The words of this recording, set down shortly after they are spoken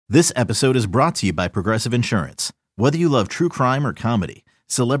This episode is brought to you by Progressive Insurance. Whether you love true crime or comedy,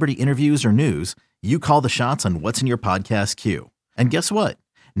 celebrity interviews or news, you call the shots on what's in your podcast queue. And guess what?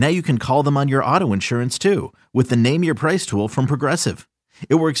 Now you can call them on your auto insurance too with the Name Your Price tool from Progressive.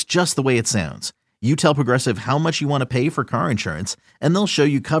 It works just the way it sounds. You tell Progressive how much you want to pay for car insurance, and they'll show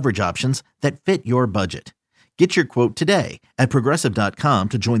you coverage options that fit your budget. Get your quote today at Progressive.com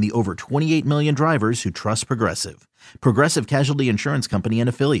to join the over 28 million drivers who trust Progressive. Progressive Casualty Insurance Company and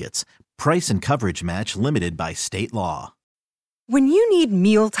Affiliates. Price and coverage match limited by state law. When you need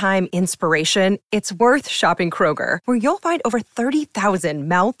mealtime inspiration, it's worth shopping Kroger, where you'll find over 30,000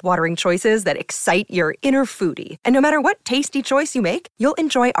 mouth-watering choices that excite your inner foodie. And no matter what tasty choice you make, you'll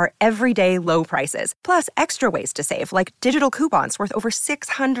enjoy our everyday low prices, plus extra ways to save, like digital coupons worth over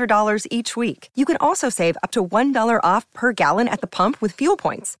 $600 each week. You can also save up to $1 off per gallon at the pump with fuel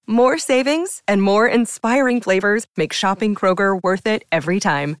points. More savings and more inspiring flavors make shopping Kroger worth it every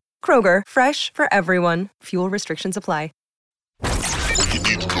time. Kroger, fresh for everyone. Fuel restrictions apply.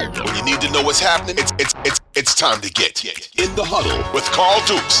 When you need to know what's happening, it's time to get in the huddle with Carl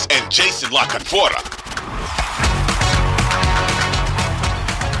Dukes and Jason La Canfora.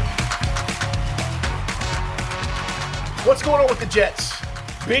 What's going on with the Jets?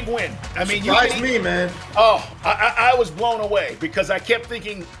 Big win. I mean, surprised me, man. Oh, I was blown away because I kept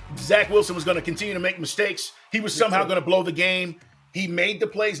thinking Zach Wilson was going to continue to make mistakes. He was somehow going to blow the game. He made the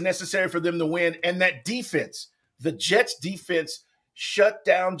plays necessary for them to win, and that defense, the Jets defense, shut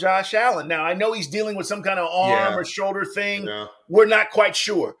down Josh Allen. Now, I know he's dealing with some kind of arm or shoulder thing. Yeah. We're not quite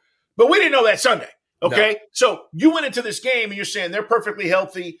sure. But we didn't know that Sunday, okay? No. So you went into this game and you're saying they're perfectly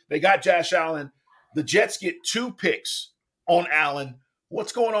healthy. They got Josh Allen. The Jets get 2 picks on Allen.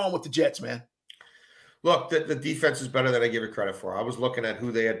 What's going on with the Jets, man? Look, the defense is better than I give it credit for. I was looking at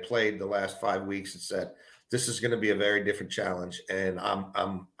who they had played the last 5 weeks and said, this is going to be a very different challenge. And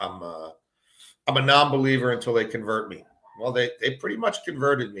I'm a non-believer until they convert me. Well, they pretty much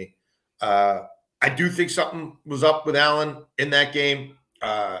converted me. I do think something was up with Allen in that game.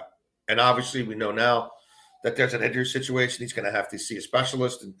 And obviously we know now that there's an injury situation. He's going to have to see a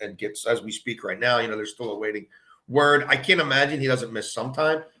specialist and get, as we speak right now, they're still awaiting word. I can't imagine he doesn't miss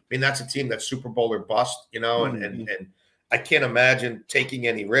sometime. I mean, that's a team that's Super Bowl or bust, and I can't imagine taking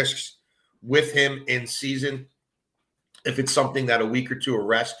any risks with him in season. If it's something that a week or two of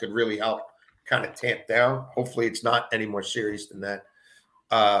rest could really help kind of tamp down. Hopefully it's not any more serious than that.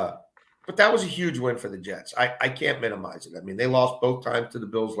 But that was a huge win for the Jets. I can't minimize it. I mean, they lost both times to the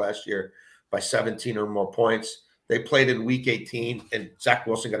Bills last year by 17 or more points. They played in week 18 and Zach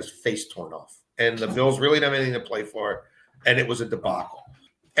Wilson got his face torn off. And the Bills really didn't have anything to play for. And it was a debacle.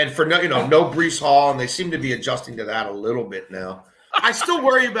 And for no Breece Hall, and they seem to be adjusting to that a little bit now. I still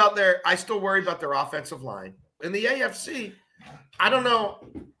worry about their offensive line. In the AFC, I don't know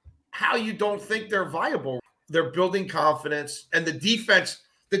how you don't think they're viable. They're building confidence, and the defense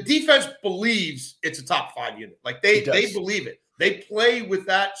believes it's a top 5 unit. Like they believe it. They play with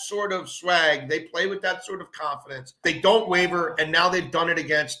that sort of swag. They play with that sort of confidence. They don't waver, and now they've done it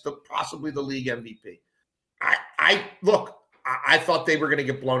against possibly the league MVP. I thought they were going to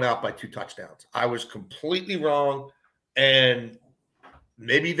get blown out by 2 touchdowns. I was completely wrong, and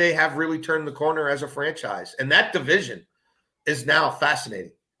maybe they have really turned the corner as a franchise. And that division is now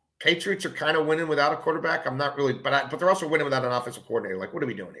fascinating. Patriots are kind of winning without a quarterback. I'm not really, but they're also winning without an offensive coordinator. Like, what are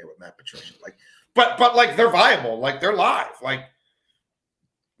we doing here with Matt Patricia? Like, but like they're viable. Like they're live. Like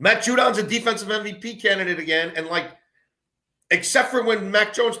Matt Judon's a defensive MVP candidate again. And like, except for when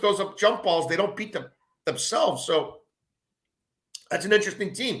Mac Jones throws up jump balls, they don't beat themselves. So that's an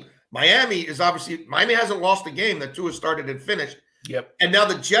interesting team. Miami hasn't lost a game that Tua started and finished. Yep. And now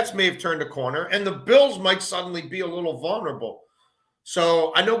the Jets may have turned a corner, and the Bills might suddenly be a little vulnerable.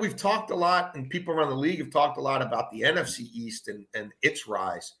 So I know we've talked a lot, and people around the league have talked a lot about the NFC East and its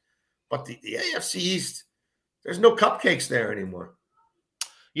rise. But the AFC East, there's no cupcakes there anymore.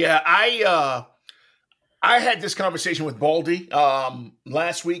 Yeah, I had this conversation with Baldy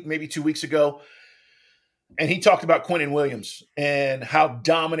last week, maybe 2 weeks ago, and he talked about Quinnen Williams and how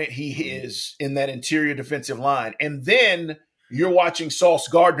dominant he is in that interior defensive line. And then you're watching Sauce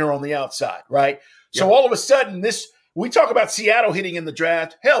Gardner on the outside, right? Yep. So all of a sudden, we talk about Seattle hitting in the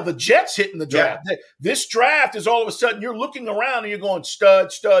draft. Hell, the Jets hitting the draft. Yeah. This draft is all of a sudden you're looking around and you're going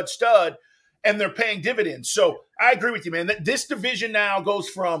stud, stud, stud, and they're paying dividends. So I agree with you, man. This division now goes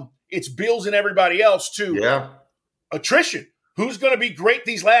from it's Bills and everybody else to attrition. Who's going to be great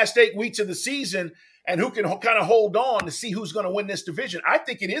these last 8 weeks of the season and who can kind of hold on to see who's going to win this division? I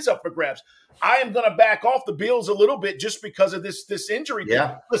think it is up for grabs. I am going to back off the Bills a little bit just because of this injury.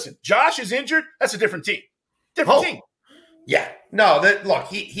 Yeah. Listen, Josh is injured. That's a different team. Different team. Yeah. No, look,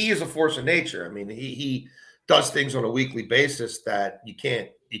 he is a force of nature. I mean, he does things on a weekly basis that you can't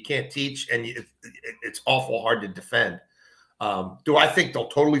teach, and it's awful hard to defend. Do I think they'll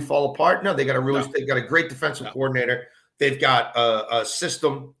totally fall apart? No, they got a great defensive coordinator. They've got a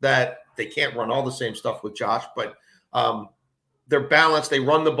system that they can't run all the same stuff with Josh, but they're balanced. They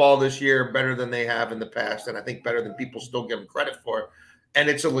run the ball this year better than they have in the past, and I think better than people still give them credit for. And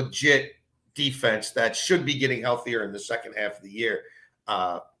it's a legit defense that should be getting healthier in the second half of the year.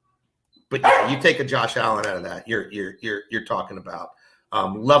 But yeah, you take a Josh Allen out of that, you're talking about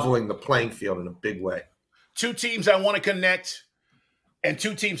leveling the playing field in a big way. Two teams I want to connect, and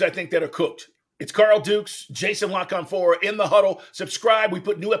two teams I think that are cooked. It's Carl Dukes, Jason Lock-on-4 in the Huddle. Subscribe. We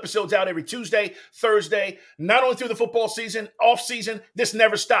put new episodes out every Tuesday, Thursday, not only through the football season, off season. This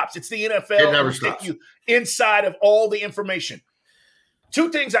never stops. It's the NFL. It never stops. You inside of all the information.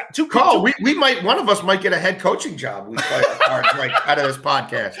 Carl, one of us might get a head coaching job. We play our cards right out of this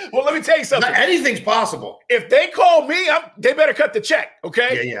podcast. Well, let me tell you something. Anything's possible. If they call me, they better cut the check,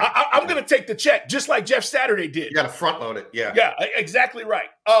 okay? Yeah. I'm going to take the check, just like Jeff Saturday did. You got to front load it, yeah. Yeah, exactly right.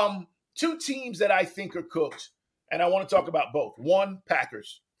 Two teams that I think are cooked, and I want to talk about both. One,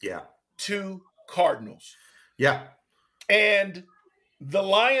 Packers. Yeah. Two, Cardinals. Yeah. And the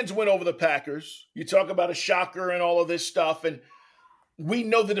Lions went over the Packers. You talk about a shocker and all of this stuff, and we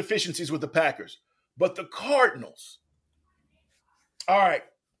know the deficiencies with the Packers. But the Cardinals, all right,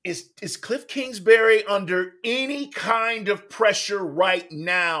 is Cliff Kingsbury under any kind of pressure right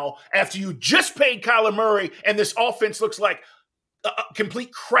now after you just paid Kyler Murray and this offense looks like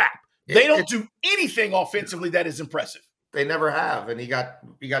complete crap? They don't do anything offensively that is impressive. They never have, and he got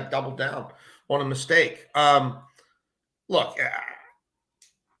doubled down on a mistake. Look,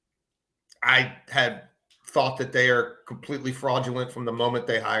 I had thought that they are completely fraudulent from the moment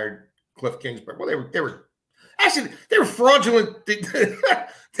they hired Cliff Kingsbury. Well, they were fraudulent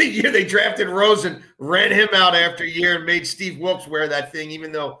the year they drafted Rosen, ran him out after a year, and made Steve Wilkes wear that thing,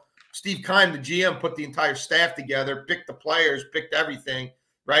 even though Steve Keim, the GM, put the entire staff together, picked the players, picked everything,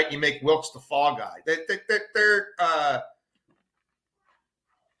 right? You make Wilkes the fall guy.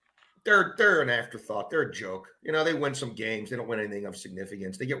 They're an afterthought. They're a joke. You know, they win some games. They don't win anything of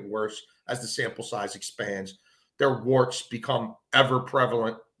significance. They get worse as the sample size expands. Their warts become ever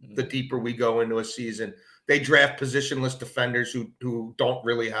prevalent the deeper we go into a season. They draft positionless defenders who don't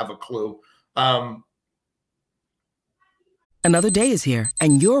really have a clue. Another day is here,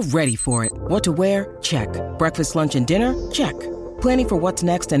 and you're ready for it. What to wear? Check. Breakfast, lunch, and dinner? Check. Planning for what's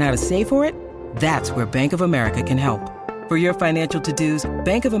next and how to save for it? That's where Bank of America can help. For your financial to-dos,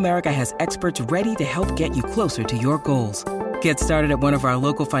 Bank of America has experts ready to help get you closer to your goals. Get started at one of our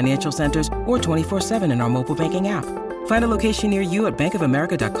local financial centers or 24/7 in our mobile banking app. Find a location near you at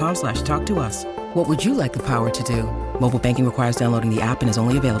bankofamerica.com/talktous. What would you like the power to do? Mobile banking requires downloading the app and is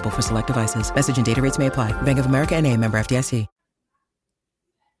only available for select devices. Message and data rates may apply. Bank of America N.A., member FDIC.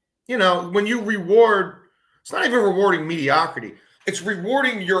 You know, when you reward, it's not even rewarding mediocrity. It's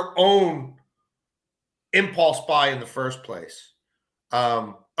rewarding your own impulse buy in the first place.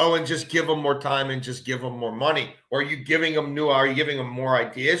 And just give them more time and just give them more money. Or are you giving them are you giving them more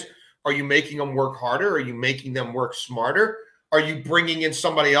ideas? Are you making them work harder? Are you making them work smarter? Are you bringing in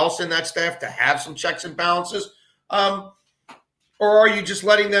somebody else in that staff to have some checks and balances? Or are you just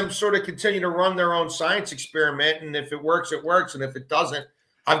letting them sort of continue to run their own science experiment? And if it works, it works. And if it doesn't,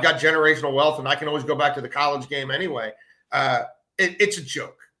 I've got generational wealth and I can always go back to the college game anyway. It's a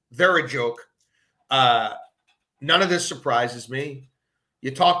joke. They're a joke. None of this surprises me. You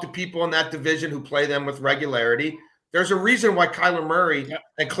talk to people in that division who play them with regularity. There's a reason why Kyler Murray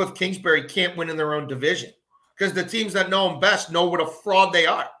and Cliff Kingsbury can't win in their own division, because the teams that know them best know what a fraud they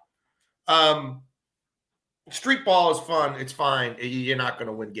are. Street ball is fun. It's fine. You're not going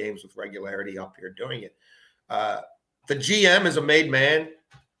to win games with regularity up here doing it. The GM is a made man.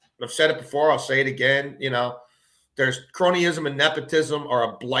 I've said it before. I'll say it again. You know, there's cronyism and nepotism are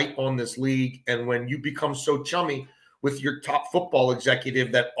a blight on this league. And when you become so chummy with your top football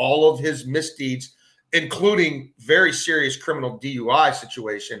executive that all of his misdeeds, including very serious criminal DUI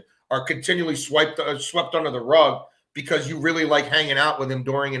situation, are continually swept under the rug because you really like hanging out with him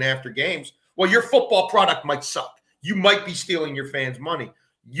during and after games, well, your football product might suck. You might be stealing your fans' money.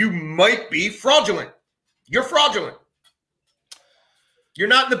 You might be fraudulent. You're fraudulent. You're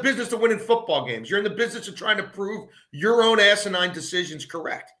not in the business of winning football games. You're in the business of trying to prove your own asinine decisions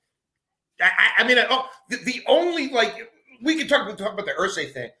correct. I mean, the only, like, we can talk about the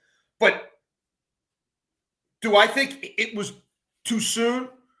Irsay thing, but do I think it was too soon?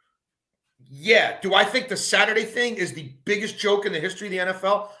 Yeah. Do I think the Saturday thing is the biggest joke in the history of the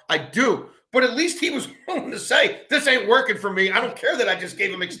NFL? I do. But at least he was willing to say, this ain't working for me. I don't care that I just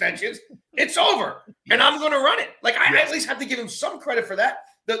gave him extensions. It's over. And I'm going to run it. Like, I at least have to give him some credit for that.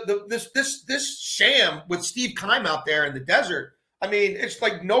 This sham with Steve Keim out there in the desert, I mean, it's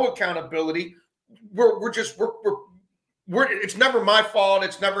like no accountability. It's never my fault.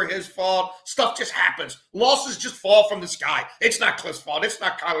 It's never his fault. Stuff just happens. Losses just fall from the sky. It's not Cliff's fault. It's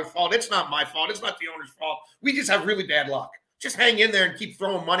not Kyler's fault. It's not my fault. It's not the owner's fault. We just have really bad luck. Just hang in there and keep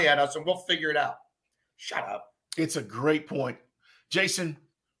throwing money at us, and we'll figure it out. Shut up. It's a great point. Jason,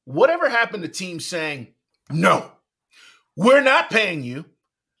 whatever happened to teams saying, no, we're not paying you?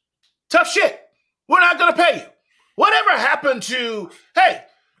 Tough shit. We're not going to pay you. Whatever happened to, hey,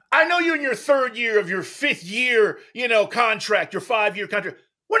 I know you're in your third year of your fifth year, contract, your 5-year contract.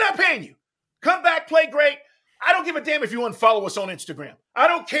 We're not paying you. Come back, play great. I don't give a damn if you unfollow us on Instagram. I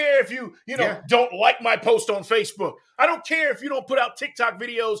don't care if you don't like my post on Facebook. I don't care if you don't put out TikTok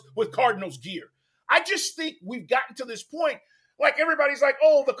videos with Cardinals gear. I just think we've gotten to this point, like everybody's like,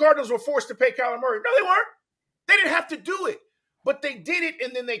 oh, the Cardinals were forced to pay Kyler Murray. No, they weren't. They didn't have to do it. But they did it,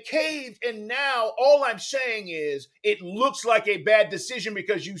 and then they caved, and now all I'm saying is it looks like a bad decision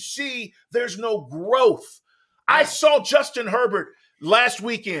because you see there's no growth. I saw Justin Herbert last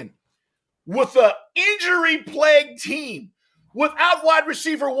weekend with an injury-plagued team without wide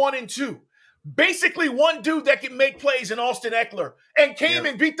receiver 1 and 2. Basically one dude that can make plays in Austin Eckler, and came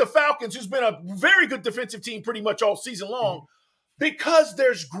and beat the Falcons, who's been a very good defensive team pretty much all season long, because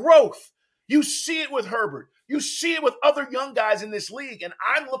there's growth. You see it with Herbert. You see it with other young guys in this league, and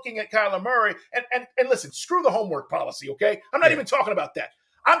I'm looking at Kyler Murray, and listen, screw the homework policy, okay? I'm not even talking about that.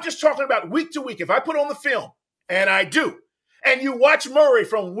 I'm just talking about week to week. If I put on the film, and I do, and you watch Murray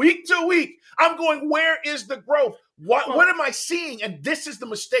from week to week, I'm going, where is the growth? What am I seeing? And this is the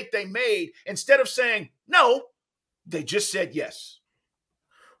mistake they made. Instead of saying no, they just said yes.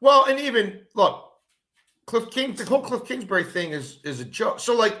 Well, and even, look, the whole Cliff Kingsbury thing is a joke.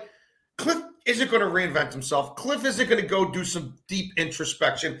 So, like, Cliff isn't going to reinvent himself. Cliff isn't going to go do some deep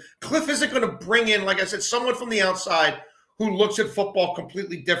introspection. Cliff isn't going to bring in, like I said, someone from the outside who looks at football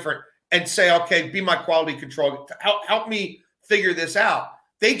completely different and say, okay, be my quality control. Help me figure this out.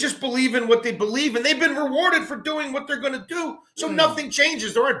 They just believe in what they believe, and they've been rewarded for doing what they're going to do. So nothing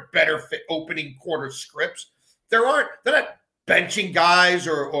changes. There aren't better fit opening quarter scripts. They're not benching guys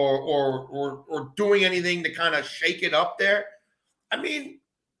or doing anything to kind of shake it up there. I mean,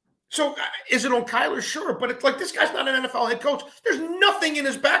 so is it on Kyler? Sure, but it's like, this guy's not an NFL head coach. There's nothing in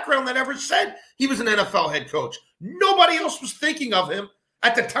his background that ever said he was an NFL head coach. Nobody else was thinking of him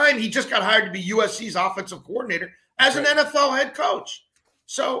at the time. He just got hired to be USC's offensive coordinator as an NFL head coach.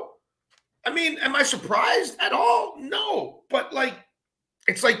 So, I mean, am I surprised at all? No, but like,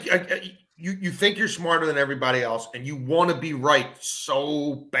 it's like you think you're smarter than everybody else, and you want to be right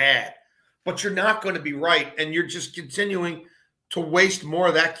so bad, but you're not going to be right, and you're just continuing to waste more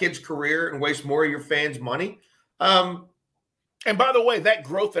of that kid's career and waste more of your fans' money. And by the way, that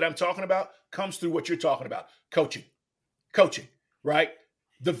growth that I'm talking about comes through what you're talking about. Coaching, right?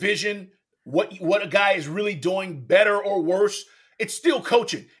 The vision, what a guy is really doing better or worse. It's still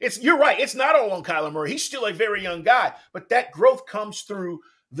coaching. You're right. It's not all on Kyler Murray. He's still a very young guy, but that growth comes through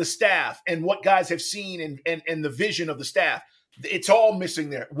the staff and what guys have seen and the vision of the staff. It's all missing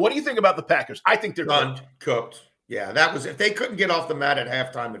there. What do you think about the Packers? I think they're cooked. Yeah, that was, if they couldn't get off the mat at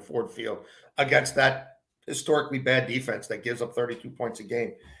halftime at Ford Field against that historically bad defense that gives up 32 points a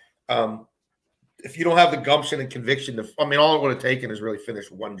game. If you don't have the gumption and conviction all it would have taken is really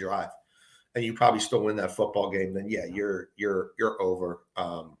finish one drive, and you probably still win that football game, then yeah, you're over.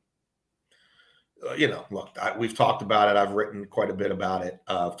 Look, we've talked about it. I've written quite a bit about it.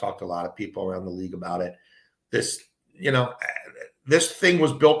 I've talked to a lot of people around the league about it. This thing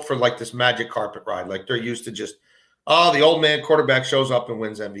was built for like this magic carpet ride. Like, they're used to just, the old man quarterback shows up and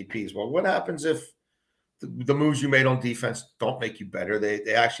wins MVPs. Well, what happens if the moves you made on defense don't make you better?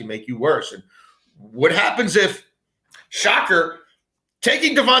 They actually make you worse. And what happens if, shocker,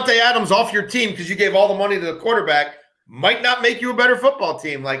 taking Devontae Adams off your team because you gave all the money to the quarterback might not make you a better football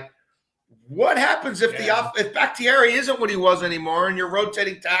team? Like, what happens if if Bakhtiari isn't what he was anymore, and you're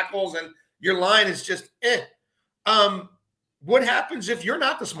rotating tackles and your line is just what happens if you're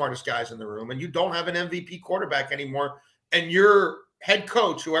not the smartest guys in the room and you don't have an MVP quarterback anymore, and your head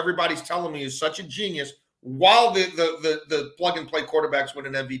coach, who everybody's telling me is such a genius, while the plug and play quarterbacks win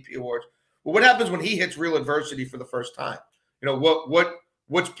an MVP awards? Well, what happens when he hits real adversity for the first time?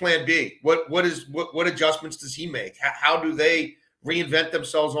 What's plan B? What adjustments does he make? How do they reinvent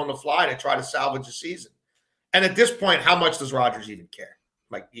themselves on the fly to try to salvage a season? And at this point, how much does Rodgers even care?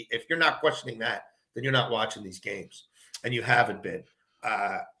 Like, if you're not questioning that, then you're not watching these games, and you haven't been.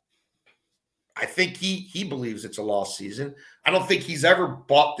 I think he believes it's a lost season. I don't think he's ever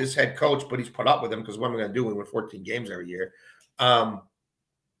bought this head coach, but he's put up with him because what am I going to do? We win 14 games every year. They're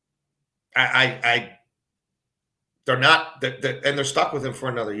not, and they're stuck with him for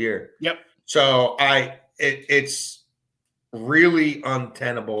another year. Yep. So it's really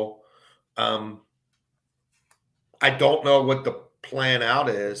untenable. I don't know what the plan out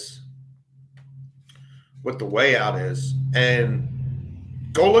is, what the way out is, and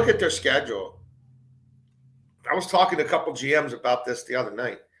go look at their schedule. I was talking to a couple GMs about this the other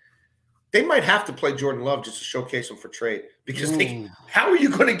night. They might have to play Jordan Love just to showcase him for trade because how are you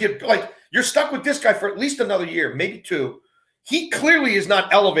going to get, like, you're stuck with this guy for at least another year, maybe two. He clearly is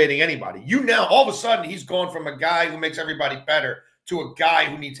not elevating anybody. Now, all of a sudden, he's gone from a guy who makes everybody better to a guy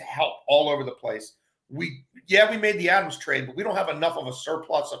who needs help all over the place. We made the Adams trade, but we don't have enough of a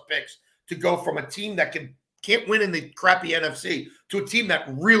surplus of picks to go from a team that can't win in the crappy NFC to a team that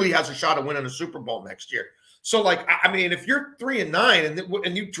really has a shot at winning a Super Bowl next year. So, like, I mean, if you're 3-9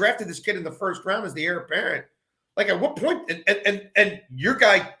 and you drafted this kid in the first round as the heir apparent, like, at what point? And your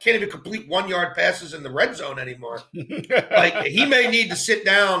guy can't even complete 1-yard passes in the red zone anymore. Like, he may need to sit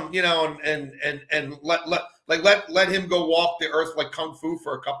down, and let him go walk the earth like kung fu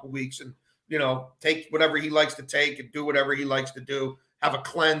for a couple weeks, and take whatever he likes to take and do whatever he likes to do, have a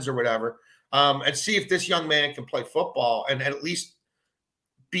cleanse or whatever, and see if this young man can play football and at least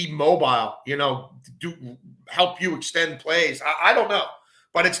be mobile, help you extend plays. I don't know,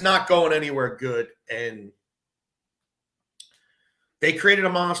 but it's not going anywhere good. And they created a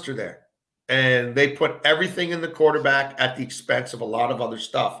monster there, and they put everything in the quarterback at the expense of a lot of other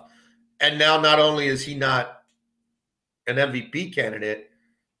stuff. And now not only is he not an MVP candidate,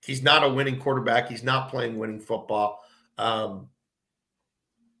 he's not a winning quarterback. He's not playing winning football. And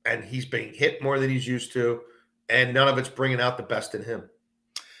he's being hit more than he's used to, and none of it's bringing out the best in him.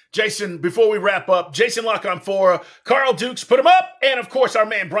 Jason, before we wrap up, Jason Lockenfora, Carl Dukes, put him up, and, of course, our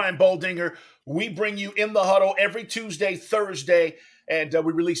man Brian Boldinger. We bring you In the Huddle every Tuesday, Thursday, and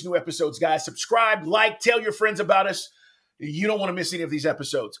we release new episodes, guys. Subscribe, like, tell your friends about us. You don't want to miss any of these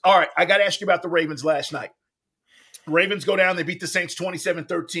episodes. All right, I got to ask you about the Ravens last night. Ravens go down. They beat the Saints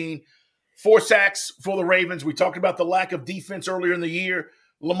 27-13. 4 sacks for the Ravens. We talked about the lack of defense earlier in the year.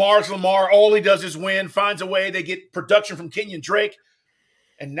 Lamar's Lamar. All he does is win, finds a way. They get production from Kenyon Drake.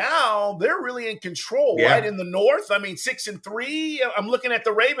 And now they're really in control, right? In the North, I mean, 6-3. I'm looking at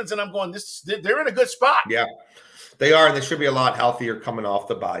the Ravens, and I'm going, they're in a good spot. Yeah, they are, and they should be a lot healthier coming off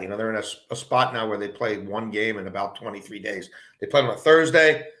the bye. They're in a spot now where they play one game in about 23 days. They play on a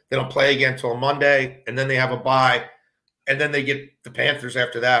Thursday. They don't play again until Monday, and then they have a bye, and then they get the Panthers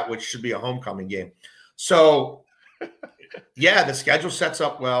after that, which should be a homecoming game. So, the schedule sets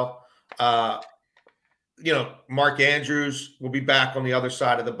up well. Mark Andrews will be back on the other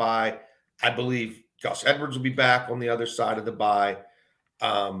side of the bye. I believe Gus Edwards will be back on the other side of the bye.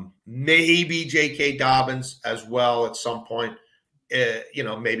 Maybe J.K. Dobbins as well at some point,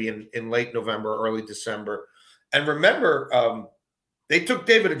 maybe in late November, early December. And remember, they took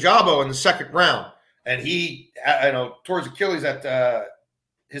David Ojabo in the second round, and he, towards Achilles at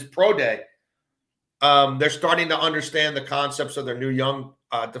his pro day. They're starting to understand the concepts of their new young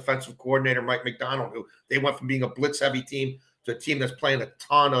defensive coordinator, Mike McDonald, who they went from being a blitz-heavy team to a team that's playing a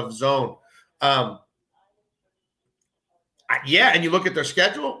ton of zone. And you look at their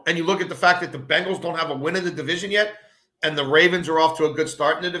schedule, and you look at the fact that the Bengals don't have a win in the division yet, and the Ravens are off to a good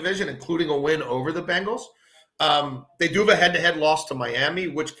start in the division, including a win over the Bengals. They do have a head-to-head loss to Miami,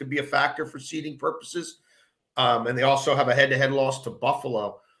 which could be a factor for seeding purposes. And they also have a head-to-head loss to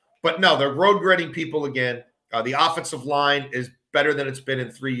Buffalo. But no, they're road-grading people again. The offensive line is better than it's been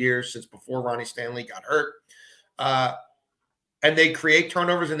in 3 years since before Ronnie Stanley got hurt. And they create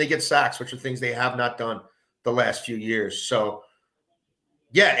turnovers and they get sacks, which are things they have not done the last few years. So,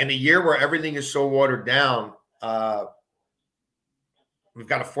 in a year where everything is so watered down, we've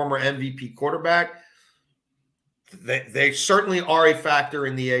got a former MVP quarterback. They certainly are a factor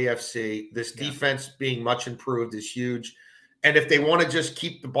in the AFC. This defense being much improved is huge. And if they want to just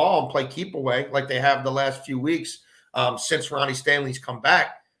keep the ball and play keep away like they have the last few weeks since Ronnie Stanley's come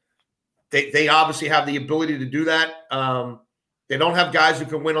back, they obviously have the ability to do that. They don't have guys who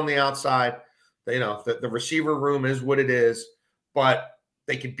can win on the outside. The receiver room is what it is, but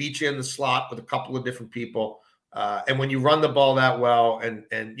they can beat you in the slot with a couple of different people. And when you run the ball that well,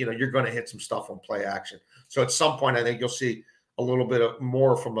 and you're going to hit some stuff on play action. So at some point, I think you'll see a little bit of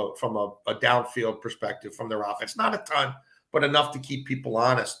more from a downfield perspective from their offense. Not a ton, but enough to keep people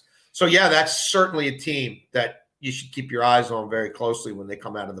honest. So, that's certainly a team that you should keep your eyes on very closely when they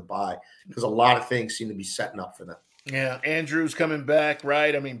come out of the bye, because a lot of things seem to be setting up for them. Yeah, Andrews coming back,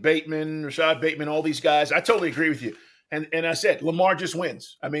 right? I mean, Bateman, Rashad Bateman, all these guys. I totally agree with you. And I said, Lamar just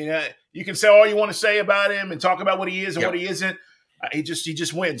wins. I mean, you can say all you want to say about him and talk about what he is and what he isn't. He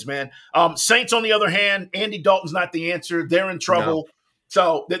just wins, man. Saints, on the other hand, Andy Dalton's not the answer. They're in trouble. No.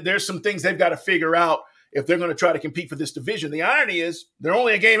 So there's some things they've got to figure out if they're going to try to compete for this division. The irony is they're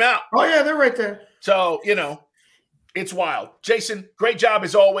only a game out. Oh, yeah, they're right there. So, it's wild. Jason, great job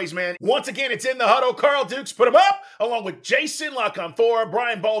as always, man. Once again, it's In the Huddle. Carl Dukes put him up, along with Jason LaConfora.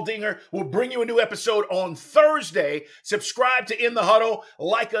 Brian Baldinger will bring you a new episode on Thursday. Subscribe to In the Huddle,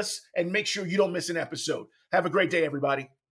 like us, and make sure you don't miss an episode. Have a great day, everybody.